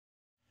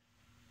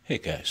Hey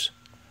guys,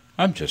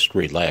 I'm just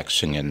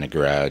relaxing in the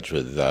garage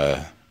with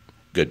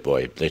good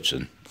boy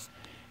Blitzy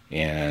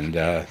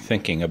and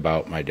thinking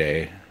about my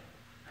day,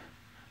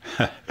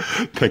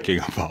 thinking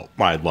about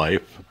my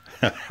life,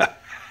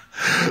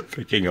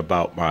 thinking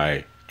about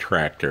my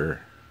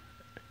tractor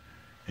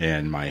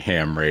and my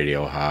ham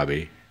radio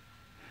hobby.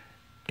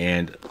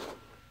 And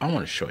I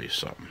want to show you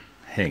something.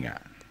 Hang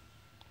on.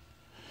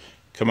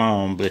 Come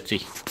on,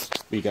 Blitzy.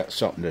 We got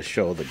something to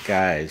show the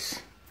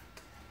guys.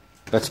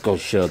 Let's go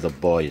show the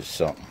boys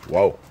something.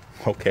 Whoa,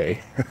 okay.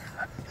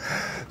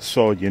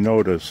 So you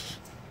notice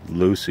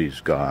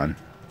Lucy's gone.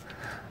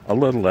 A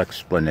little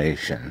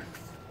explanation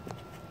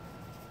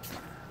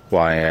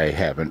why I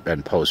haven't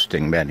been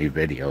posting many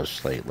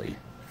videos lately.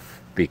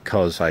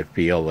 Because I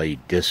feel a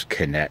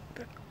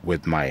disconnect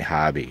with my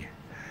hobby.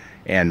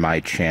 And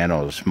my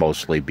channels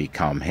mostly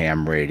become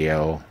ham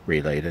radio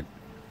related.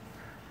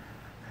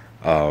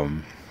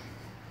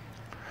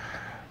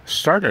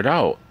 Started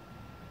out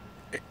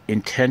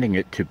intending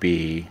it to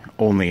be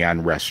only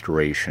on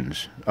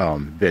restorations,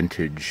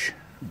 vintage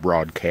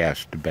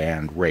broadcast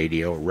band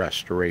radio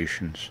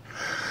restorations.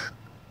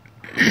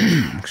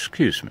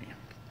 Excuse me.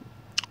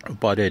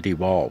 But it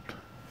evolved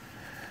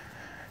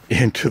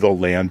into the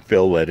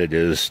landfill that it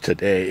is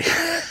today.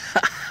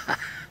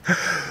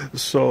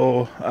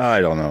 So,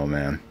 I don't know,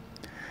 man.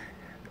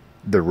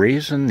 The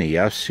reason the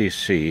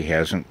FCC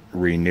hasn't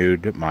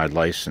renewed my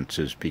license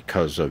is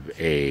because of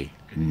a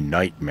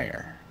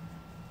nightmare.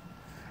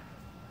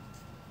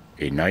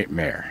 A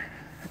nightmare.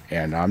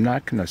 And I'm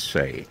not going to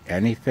say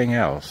anything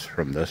else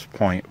from this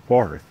point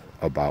forth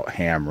about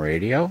ham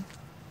radio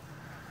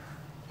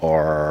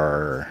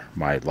or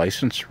my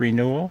license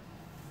renewal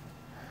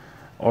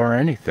or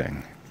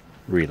anything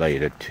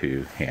related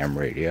to ham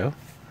radio,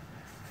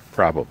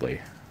 probably,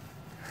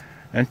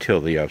 until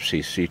the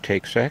FCC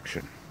takes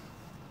action.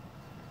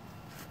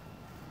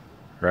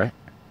 Right?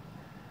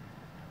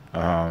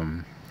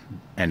 And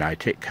I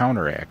take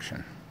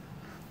counteraction.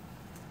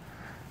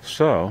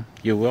 So,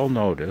 you will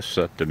notice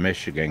that the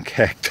Michigan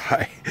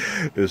cacti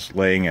is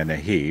laying in a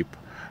heap.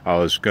 I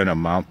was going to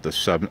mount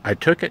the I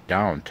took it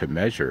down to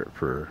measure it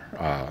for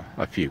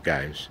a few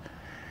guys.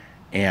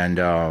 And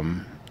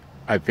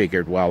I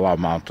figured, well, I'll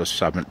mount a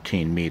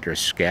 17-meter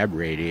scab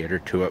radiator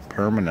to it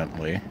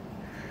permanently.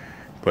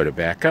 Put it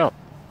back up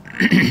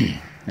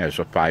as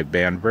a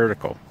 5-band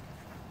vertical.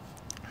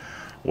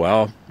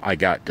 Well, I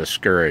got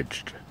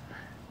discouraged.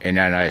 And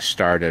then I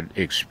started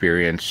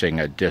experiencing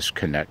a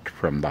disconnect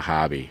from the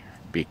hobby,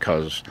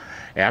 because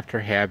after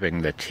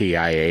having the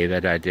TIA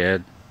that I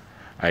did,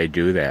 I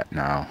do that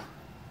now.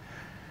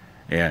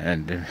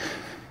 And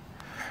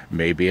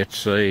maybe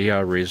it's a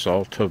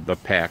result of the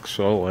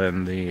Paxil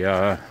and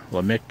the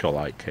Lamictal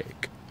I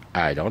take.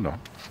 I don't know.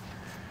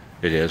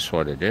 It is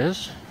what it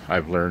is.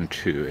 I've learned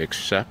to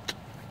accept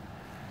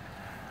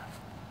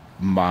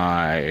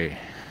my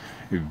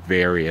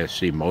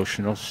various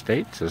emotional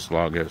states, as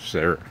long as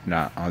they're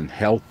not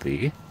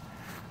unhealthy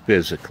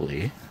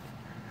physically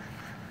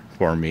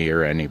for me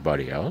or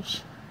anybody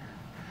else.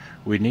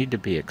 We need to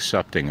be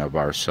accepting of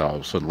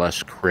ourselves and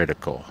less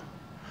critical.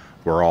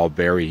 We're all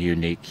very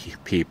unique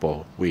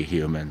people, we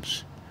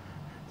humans.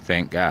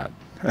 Thank God.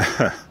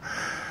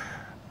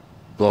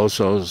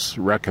 Blowzo's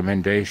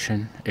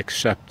recommendation: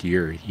 accept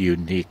your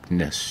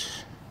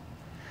uniqueness,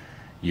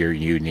 your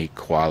unique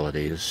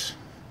qualities.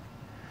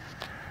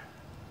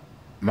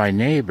 My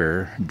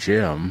neighbor,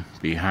 Jim,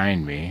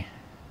 behind me,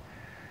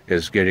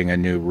 is getting a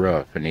new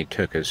roof, and he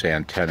took his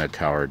antenna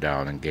tower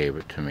down and gave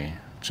it to me.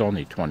 It's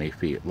only 20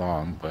 feet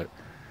long, but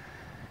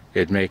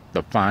it'd make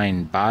the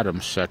fine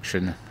bottom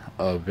section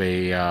of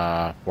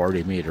a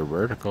 40-meter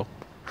vertical.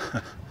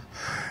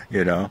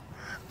 You know?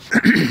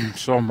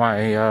 So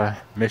my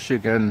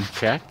Michigan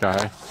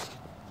cacti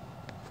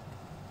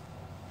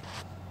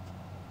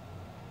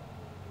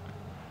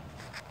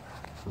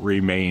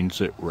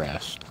remains at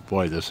rest.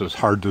 Boy, this is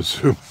hard to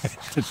zoom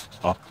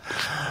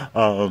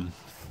in.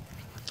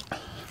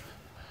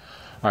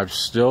 I've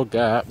still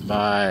got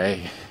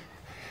my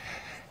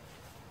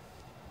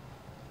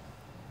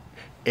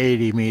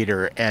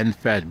 80-meter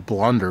end-fed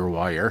blunder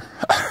wire.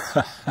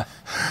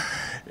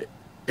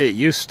 It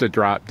used to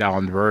drop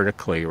down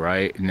vertically,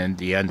 right? And then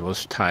the end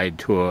was tied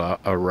to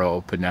a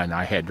rope, and then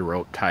I had the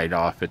rope tied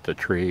off at the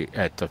tree,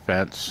 at the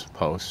fence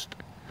post,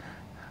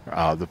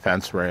 the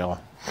fence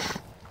rail.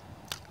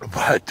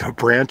 But the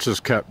branches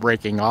kept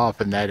breaking off,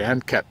 and that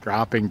end kept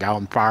dropping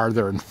down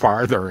farther and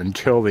farther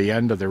until the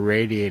end of the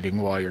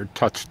radiating wire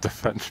touched the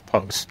fence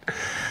post.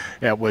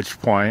 At which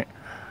point,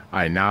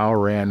 I now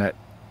ran it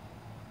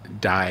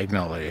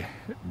diagonally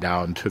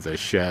down to the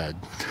shed.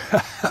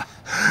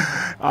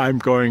 I'm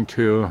going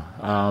to,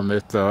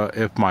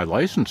 if my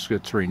license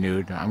gets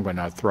renewed, I'm going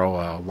to throw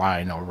a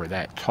line over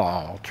that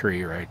tall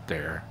tree right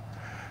there.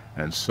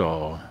 And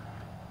so,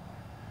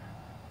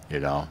 you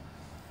know,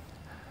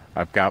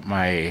 I've got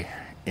my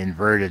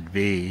inverted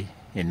V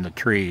in the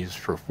trees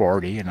for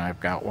 40, and I've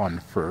got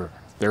one for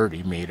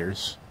 30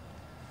 meters.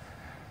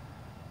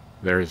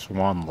 There's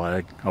one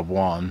leg of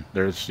one,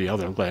 there's the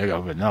other leg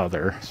of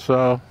another.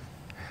 So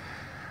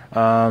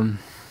Just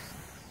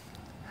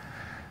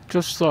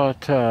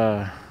thought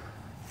I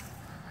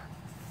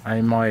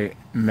might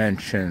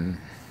mention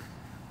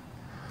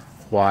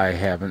why I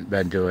haven't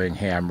been doing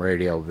ham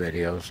radio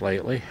videos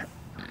lately.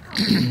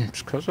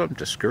 It's because I'm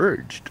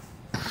discouraged.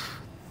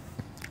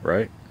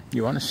 Right?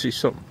 You want to see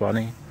something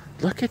funny?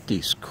 Look at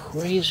these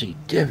crazy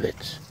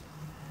divots.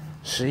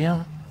 See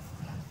them?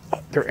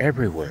 They're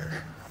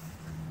everywhere.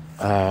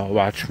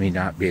 Watch me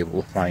not be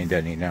able to find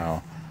any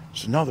now.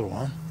 There's another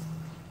one.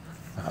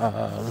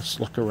 Let's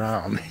look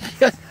around.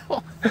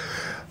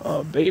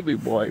 Baby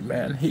boy,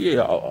 man.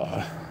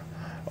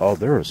 Oh,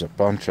 there was a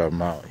bunch of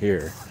them out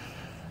here.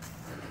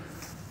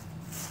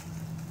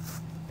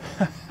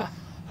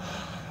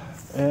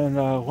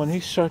 And when he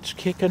starts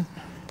kicking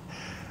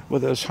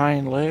with his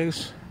hind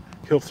legs,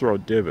 he'll throw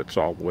divots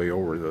all the way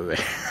over to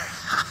there.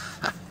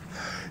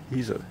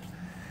 He's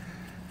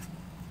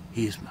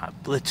my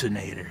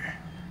blitzinator.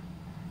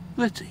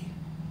 Blitzy.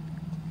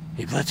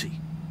 Hey, Blitzy.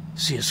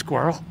 See a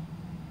squirrel?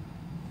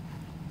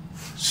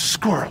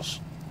 Squirrels.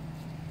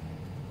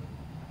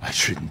 I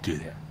shouldn't do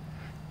that.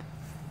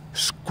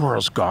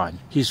 Squirrel's gone.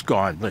 He's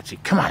gone,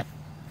 Blitzy. Come on.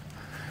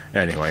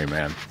 Anyway,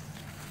 man.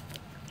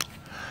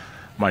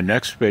 My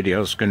next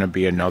video is going to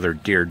be another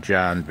Dear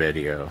John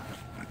video.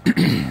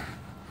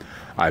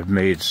 I've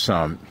made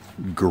some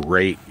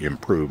great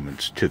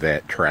improvements to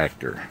that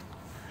tractor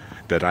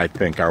that I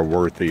think are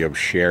worthy of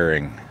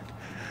sharing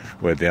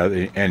with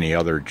any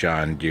other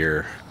John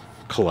Deere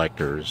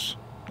collectors,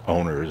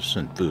 owners,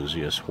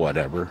 enthusiasts,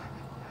 whatever.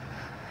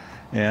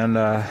 And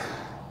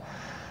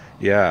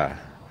yeah,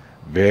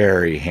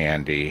 very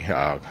handy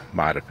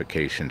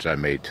modifications I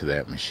made to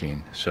that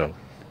machine. So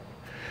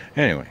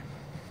anyway,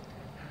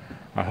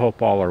 I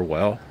hope all are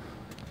well.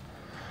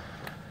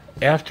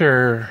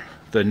 After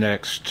the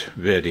next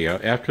video,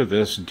 after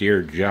this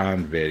Dear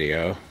John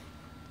video,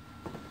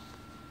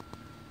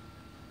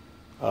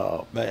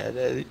 oh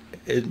man,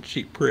 isn't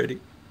she pretty?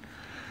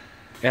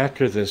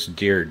 After this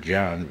Dear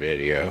John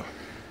video,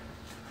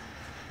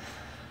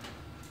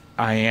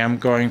 I am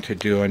going to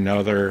do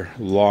another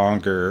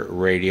longer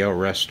radio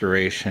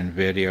restoration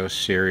video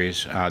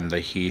series on the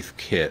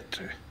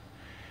Heathkit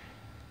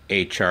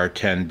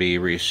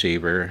HR10B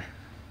receiver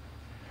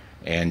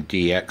and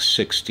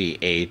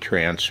DX60A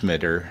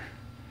transmitter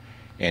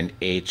and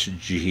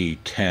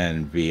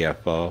HG10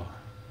 VFO.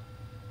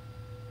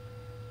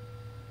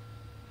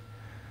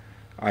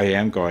 I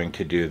am going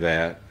to do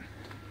that.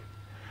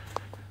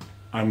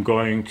 I'm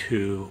going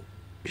to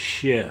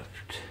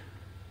shift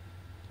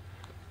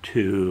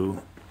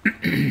to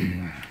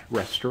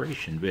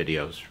restoration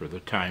videos for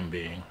the time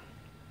being.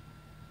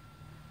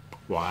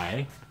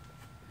 Why?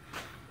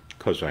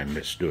 Because I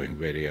miss doing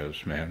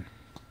videos, man.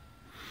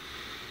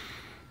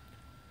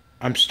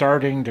 I'm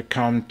starting to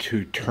come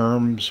to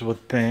terms with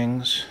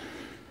things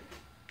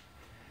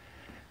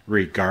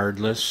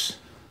regardless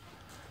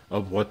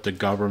of what the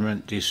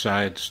government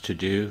decides to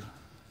do,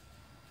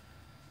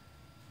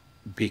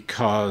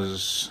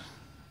 because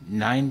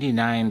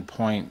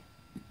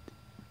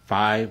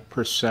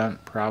 99.5%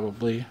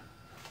 probably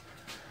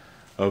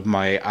of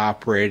my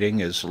operating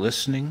is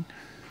listening,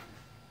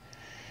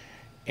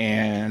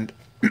 and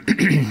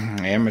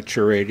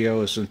amateur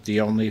radio isn't the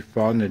only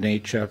fun an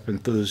HF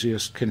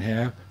enthusiast can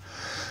have.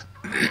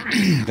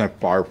 Not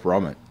far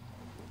from it.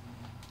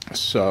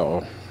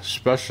 So,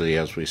 especially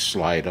as we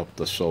slide up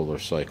the solar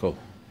cycle.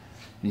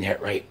 Isn't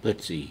that right,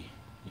 Blitzy?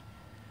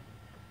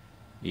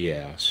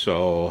 Yeah,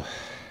 so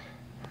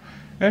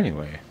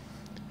anyway,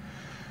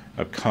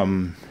 I've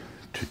come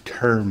to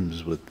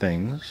terms with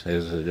things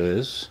as it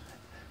is,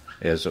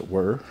 as it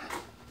were.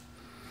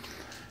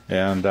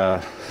 And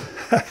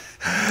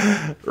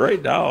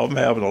right now I'm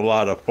having a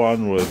lot of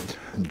fun with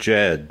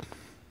Jed.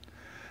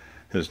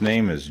 His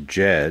name is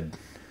Jed.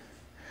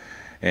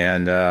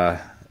 And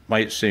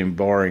might seem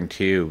boring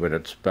to you, but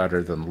it's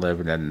better than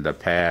living in the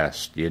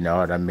past, you know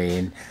what I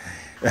mean?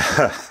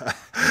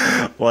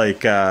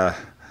 Like,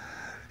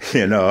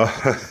 you know,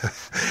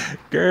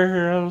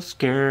 girls,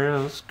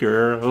 girls,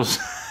 girls,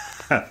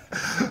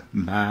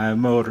 my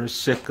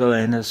motorcycle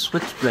and a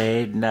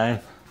switchblade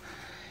knife.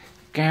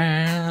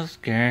 Girls,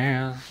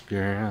 girls,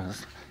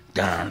 girls,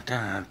 dun,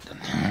 dun, dun,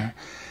 dun.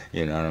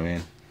 You know what I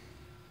mean?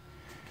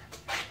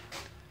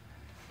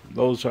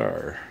 Those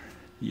are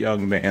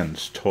young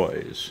man's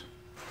toys.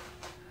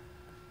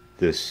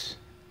 This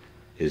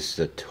is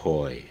the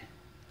toy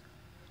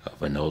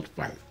of an old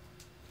fart.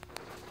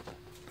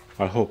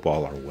 I hope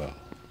all are well.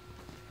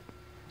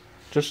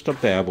 Just a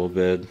babble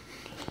vid.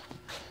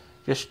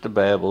 Just a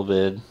babble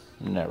vid.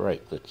 Isn't that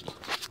right, Blitzy?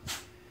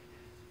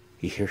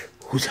 You hear?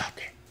 Who's out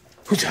there?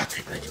 Who's out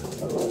there, Blitzy?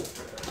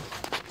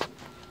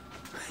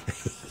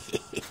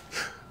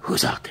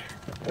 Who's out there?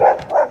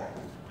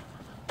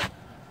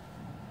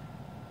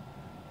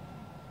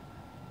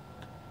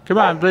 Come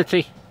on,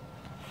 Blitzy.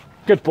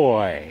 Good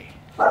boy.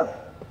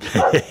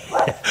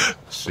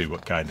 See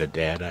what kind of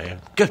dad I am.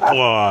 Good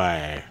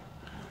boy.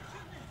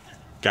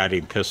 Got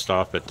him pissed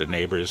off at the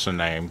neighbors, and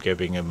I am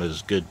giving him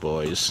his good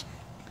boys.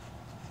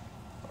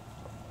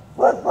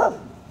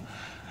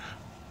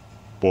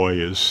 Boy,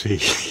 is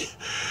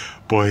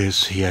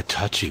he a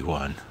touchy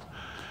one.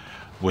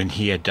 When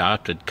he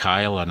adopted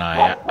Kyle and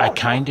I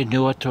kind of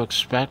knew what to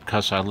expect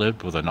because I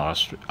lived with an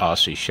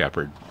Aussie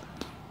Shepherd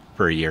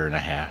for a year and a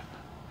half.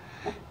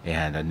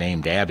 And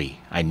named Abby.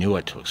 I knew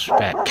what to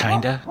expect,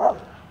 kinda.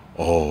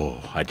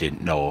 Oh, I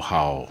didn't know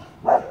how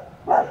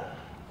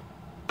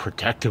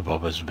protective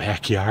of his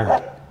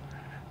backyard.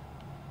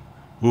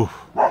 Ooh,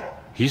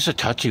 he's a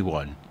touchy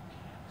one.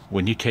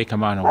 When you take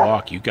him on a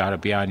walk, you gotta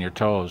be on your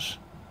toes.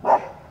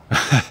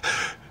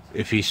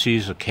 If he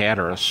sees a cat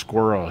or a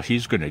squirrel,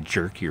 he's gonna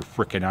jerk your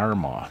frickin'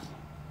 arm off.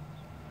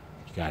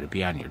 You gotta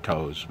be on your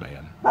toes,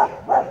 man.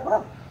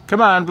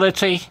 Come on,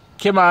 Blitzy.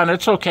 Come on,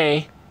 it's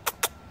okay.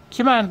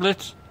 Come on,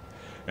 Blitz.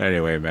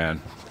 Anyway,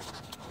 man.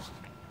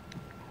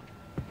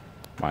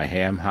 My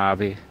ham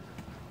hobby.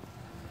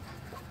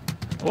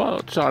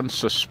 Well,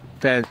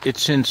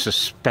 it's in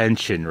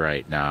suspension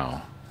right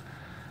now.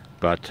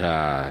 But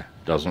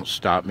doesn't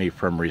stop me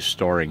from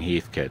restoring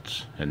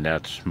Heathkits, and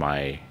that's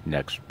my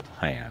next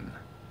plan.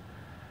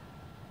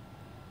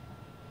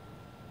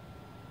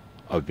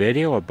 A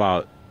video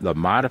about the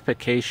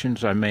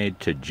modifications I made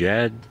to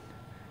Jed,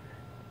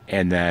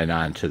 and then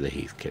on to the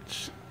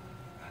Heathkits.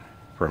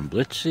 From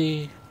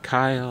Blitzy,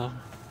 Kyle,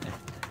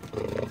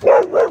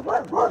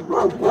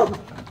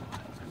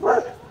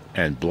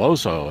 and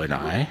Blowzo and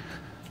I.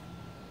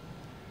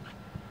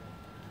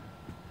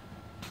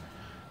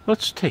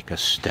 Let's take a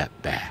step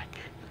back.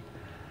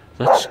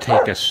 Let's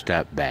take a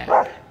step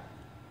back.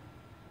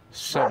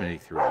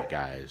 73,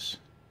 guys.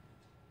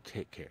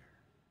 Take care.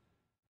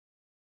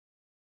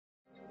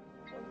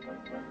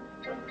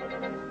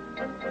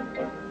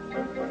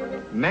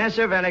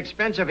 Massive and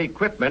expensive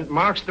equipment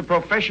marks the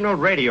professional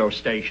radio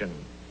station.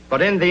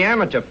 But in the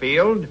amateur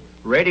field,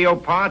 radio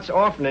parts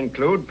often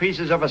include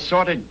pieces of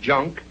assorted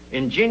junk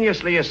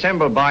ingeniously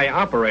assembled by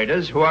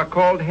operators who are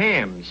called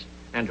hams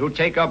and who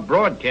take up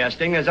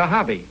broadcasting as a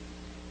hobby.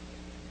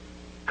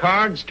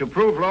 Cards to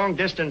prove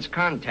long-distance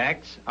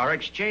contacts are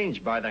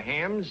exchanged by the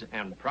hams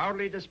and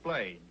proudly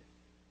displayed.